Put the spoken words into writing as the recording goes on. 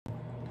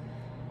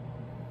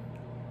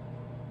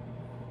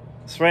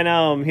So right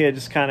now I'm here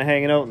just kind of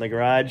hanging out in the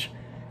garage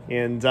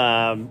and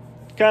kind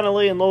of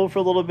laying low for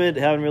a little bit.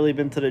 Haven't really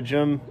been to the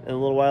gym in a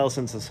little while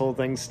since this whole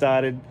thing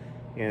started.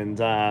 And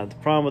the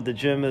problem with the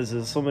gym is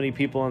there's so many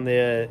people in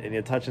there and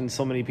you're touching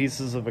so many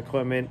pieces of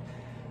equipment.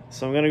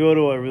 So I'm going to go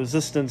to a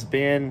resistance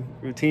band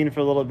routine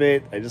for a little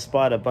bit. I just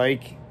bought a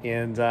bike,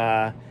 and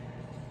I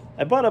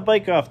bought a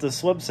bike off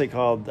this website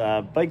called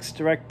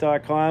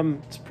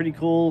bikesdirect.com. It's pretty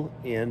cool,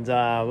 and what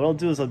I'll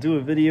do is I'll do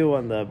a video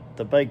on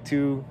the bike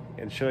too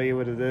and show you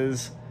what it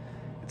is.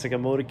 It's like a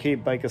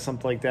motorcade bike or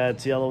something like that.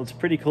 It's yellow. It's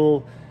pretty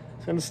cool.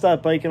 So I'm going to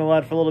start biking a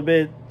lot for a little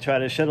bit, try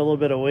to shed a little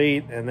bit of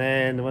weight, and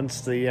then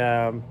once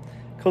the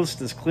coast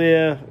is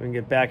clear, we can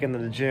get back into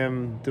the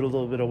gym, do a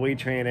little bit of weight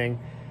training.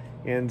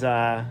 And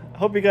I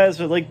hope you guys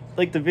would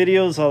like the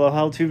videos, all the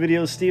how-to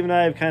videos. Steve and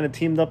I have kind of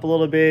teamed up a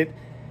little bit,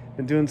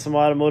 been doing some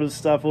automotive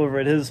stuff over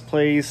at his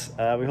place.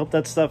 We hope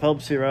that stuff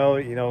helps you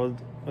out. You know,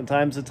 when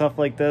times are tough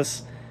like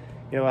this,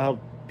 you know,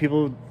 help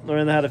people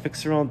learn how to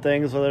fix their own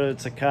things, whether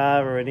it's a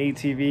car or an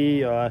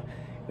ATV or,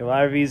 you know,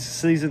 RV's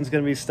season's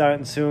going to be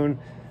starting soon,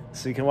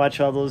 so you can watch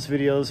all those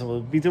videos, and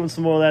we'll be doing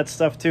some more of that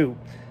stuff too.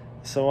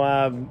 So,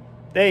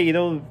 hey, you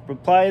know,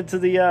 reply to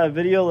the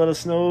video, let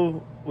us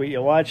know what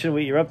you're watching,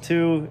 what you're up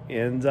to,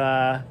 and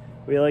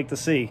what you like to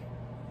see.